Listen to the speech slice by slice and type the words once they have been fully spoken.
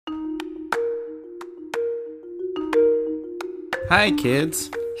Hi,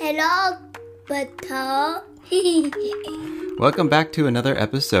 kids. Hello, Butter. Welcome back to another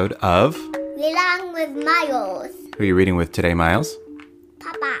episode of Along with Miles. Who are you reading with today, Miles?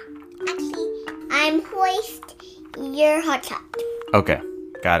 Papa. Actually, I'm Hoist. You're Hotshot. Okay,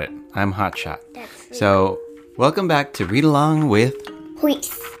 got it. I'm Hotshot. That's So, welcome back to Read Along with...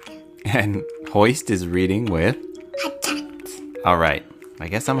 Hoist. And Hoist is reading with... Hotshot. All right, I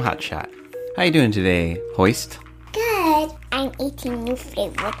guess I'm Hotshot. How you doing today, Hoist? Good. I'm eating new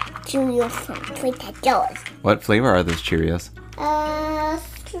favorite Cheerios from Trader Joe's. What flavor are those Cheerios?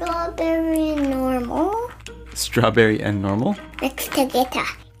 Strawberry and normal. Strawberry and normal? Mixed together.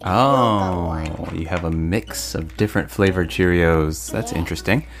 Oh, you have a mix of different flavored Cheerios. That's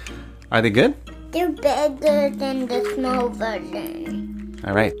interesting. Are they good? They're better than the small version.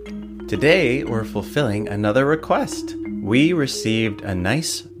 All right. Today, we're fulfilling another request. We received a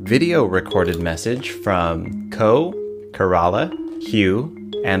nice video recorded message from Ko, Kerala,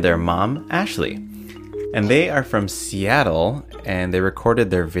 Hugh, and their mom, Ashley. And they are from Seattle, and they recorded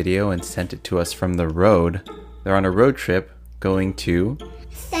their video and sent it to us from the road. They're on a road trip going to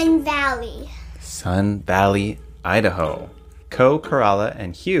Sun Valley, Idaho. Ko, Kerala,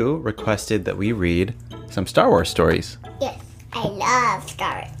 and Hugh requested that we read some Star Wars stories. Yes, I love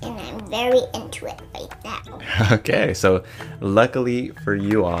Star Wars, and I'm very into it right now. Okay, so luckily for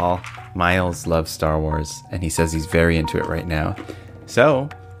you all, Miles loves Star Wars, and he says he's very into it right now. So,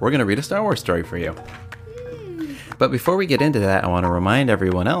 we're going to read a Star Wars story for you. But before we get into that, I want to remind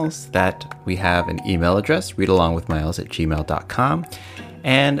everyone else that we have an email address, readalongwithmiles@gmail.com,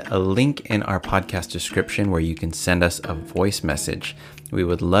 and a link in our podcast description where you can send us a voice message. We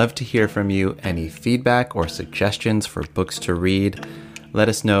would love to hear from you. Any feedback or suggestions for books to read, let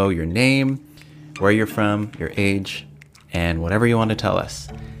us know your name, where you're from, your age, and whatever you want to tell us.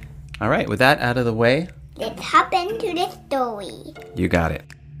 All right, with that out of the way, Let's hop into the story. you got it.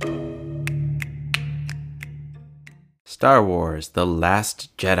 Star Wars: The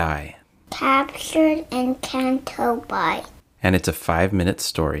Last Jedi. Captured in Canto Bight. And it's a 5-minute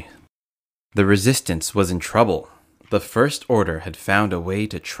story. The Resistance was in trouble. The First Order had found a way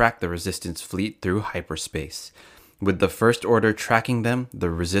to track the Resistance fleet through hyperspace. With the First Order tracking them,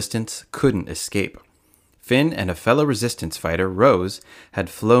 the Resistance couldn't escape. Finn and a fellow Resistance fighter, Rose,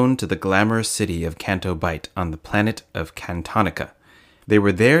 had flown to the glamorous city of Canto Bight on the planet of Cantonica. They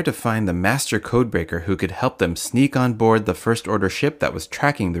were there to find the master codebreaker who could help them sneak on board the First Order ship that was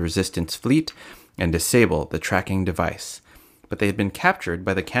tracking the Resistance fleet and disable the tracking device. But they had been captured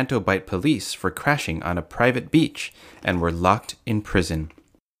by the Canto Bight police for crashing on a private beach and were locked in prison.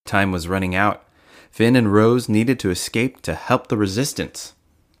 Time was running out. Finn and Rose needed to escape to help the Resistance.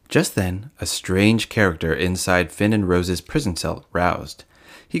 Just then, a strange character inside Finn and Rose's prison cell roused.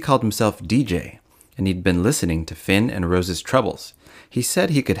 He called himself DJ, and he'd been listening to Finn and Rose's troubles. He said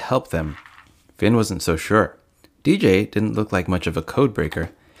he could help them. Finn wasn't so sure. DJ didn't look like much of a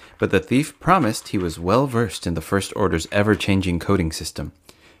codebreaker, but the thief promised he was well-versed in the First Order's ever-changing coding system.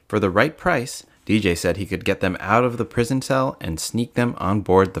 For the right price, DJ said he could get them out of the prison cell and sneak them on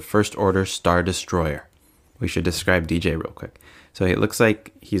board the First Order Star Destroyer. We should describe DJ real quick. So it looks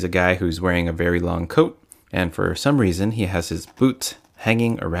like he's a guy who's wearing a very long coat, and for some reason he has his boots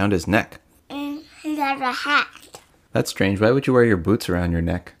hanging around his neck. And he has a hat. That's strange. Why would you wear your boots around your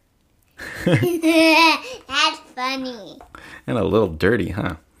neck? That's funny. And a little dirty,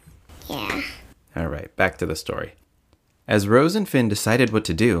 huh? Yeah. All right, back to the story. As Rose and Finn decided what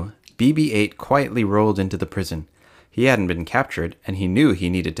to do, BB-8 quietly rolled into the prison. He hadn't been captured, and he knew he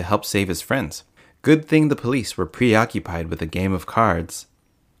needed to help save his friends. Good thing the police were preoccupied with a game of cards.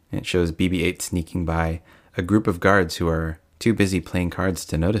 And it shows BB-8 sneaking by a group of guards who are too busy playing cards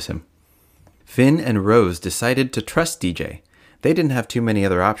to notice him. Finn and Rose decided to trust DJ. They didn't have too many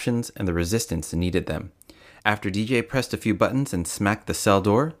other options, and the Resistance needed them. After DJ pressed a few buttons and smacked the cell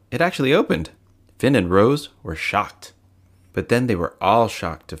door, it actually opened. Finn and Rose were shocked. But then they were all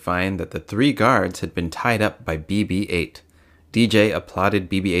shocked to find that the 3 guards had been tied up by BB-8. DJ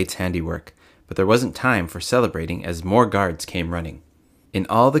applauded BB-8's handiwork, but there wasn't time for celebrating as more guards came running. In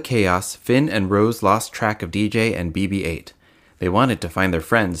all the chaos, Finn and Rose lost track of DJ and BB-8. They wanted to find their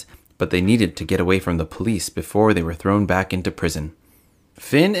friends, but they needed to get away from the police before they were thrown back into prison.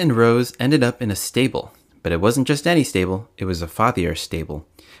 Finn and Rose ended up in a stable, but it wasn't just any stable, it was a Fathier stable.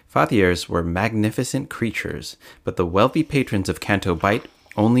 Fathiers were magnificent creatures, but the wealthy patrons of Canto Bight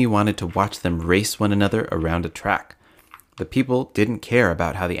only wanted to watch them race one another around a track. The people didn't care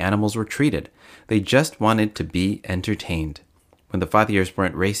about how the animals were treated, they just wanted to be entertained. When the Fathiers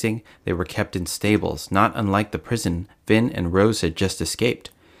weren't racing, they were kept in stables, not unlike the prison Finn and Rose had just escaped.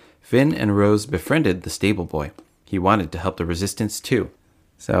 Finn and Rose befriended the stable boy. He wanted to help the resistance too.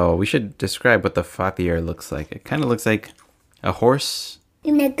 So we should describe what the fathier looks like. It kind of looks like a horse.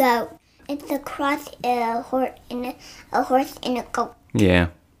 And a goat. It's a cross, a horse and a goat. Yeah,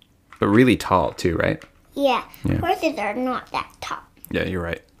 but really tall too, right? Yeah. Horses are not that tall. Yeah, you're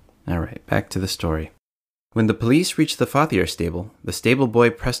right. All right, back to the story. When the police reached the fathier stable, the stable boy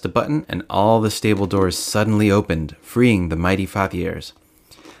pressed a button and all the stable doors suddenly opened, freeing the mighty fathiers.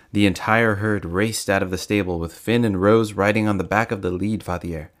 The entire herd raced out of the stable with Finn and Rose riding on the back of the lead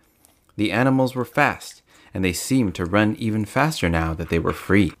fathier. The animals were fast, and they seemed to run even faster now that they were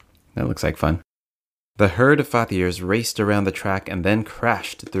free. That looks like fun. The herd of fathiers raced around the track and then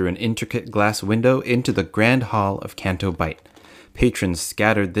crashed through an intricate glass window into the grand hall of Canto Bight. Patrons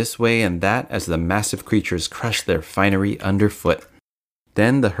scattered this way and that as the massive creatures crushed their finery underfoot.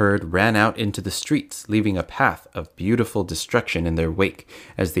 Then the herd ran out into the streets, leaving a path of beautiful destruction in their wake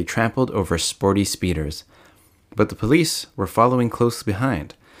as they trampled over sporty speeders. But the police were following close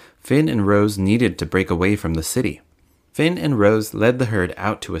behind. Finn and Rose needed to break away from the city. Finn and Rose led the herd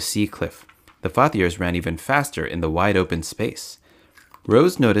out to a sea cliff. The fathiers ran even faster in the wide open space.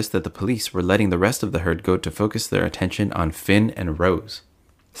 Rose noticed that the police were letting the rest of the herd go to focus their attention on Finn and Rose.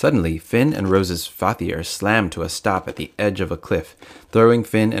 Suddenly, Finn and Rose's fathier slammed to a stop at the edge of a cliff, throwing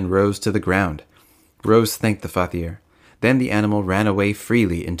Finn and Rose to the ground. Rose thanked the fathier. Then the animal ran away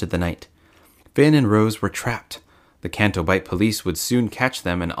freely into the night. Finn and Rose were trapped. The Canto Bight police would soon catch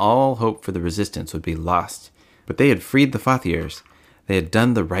them and all hope for the resistance would be lost. But they had freed the fathiers. They had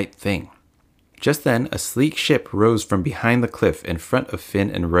done the right thing. Just then, a sleek ship rose from behind the cliff in front of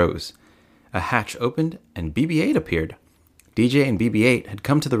Finn and Rose. A hatch opened, and BB-8 appeared. DJ and BB-8 had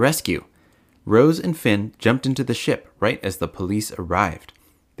come to the rescue. Rose and Finn jumped into the ship right as the police arrived.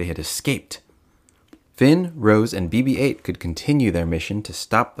 They had escaped. Finn, Rose, and BB-8 could continue their mission to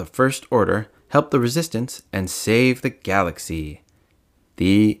stop the First Order, help the Resistance, and save the galaxy.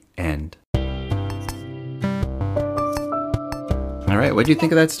 The end. All right, what did you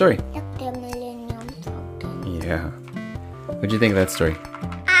think of that story? Yeah. What did you think of that story?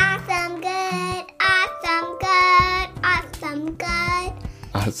 Awesome, good, awesome, good, awesome, good.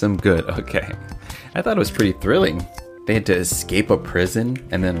 Awesome, good. Okay. I thought it was pretty thrilling. They had to escape a prison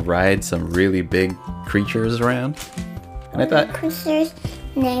and then ride some really big creatures around. And I thought Creatures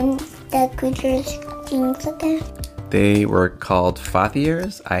named the creatures things again. they were called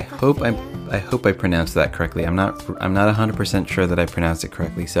fathiers. I hope I pronounced that correctly. I'm not 100% sure that I pronounced it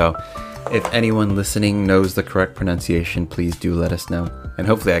correctly. So if anyone listening knows the correct pronunciation, please do let us know. And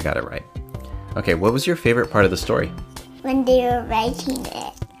hopefully I got it right. Okay, what was your favorite part of the story? When they were writing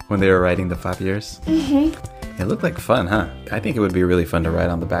it. When they were riding the fathiers? Mm-hmm. It looked like fun, huh? I think it would be really fun to ride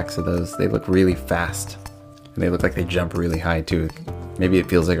on the backs of those. They look really fast. And they look like they jump really high, too. Maybe it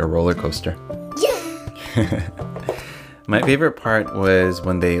feels like a roller coaster. Yeah! My favorite part was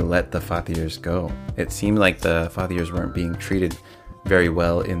when they let the fathiers go. It seemed like the fathiers weren't being treated very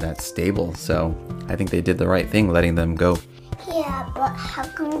well in that stable, so I think they did the right thing letting them go. Yeah, but how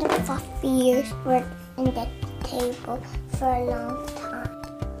come the fathiers were in the table for a long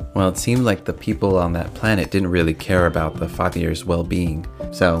time? Well, it seemed like the people on that planet didn't really care about the fathiers' well-being,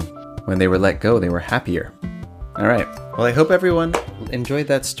 so when they were let go, they were happier. Alright, well I hope everyone enjoyed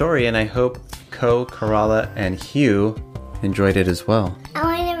that story, and I hope Ko, Kerala, and Hugh enjoyed it as well. I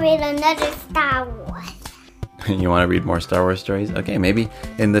want to read another Star Wars. You want to read more Star Wars stories? Okay, maybe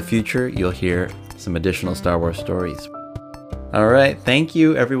in the future you'll hear some additional Star Wars stories. Alright, thank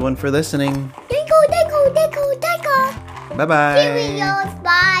you everyone for listening. Deco. Bye-bye. Cheerios,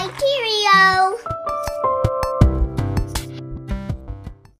 bye.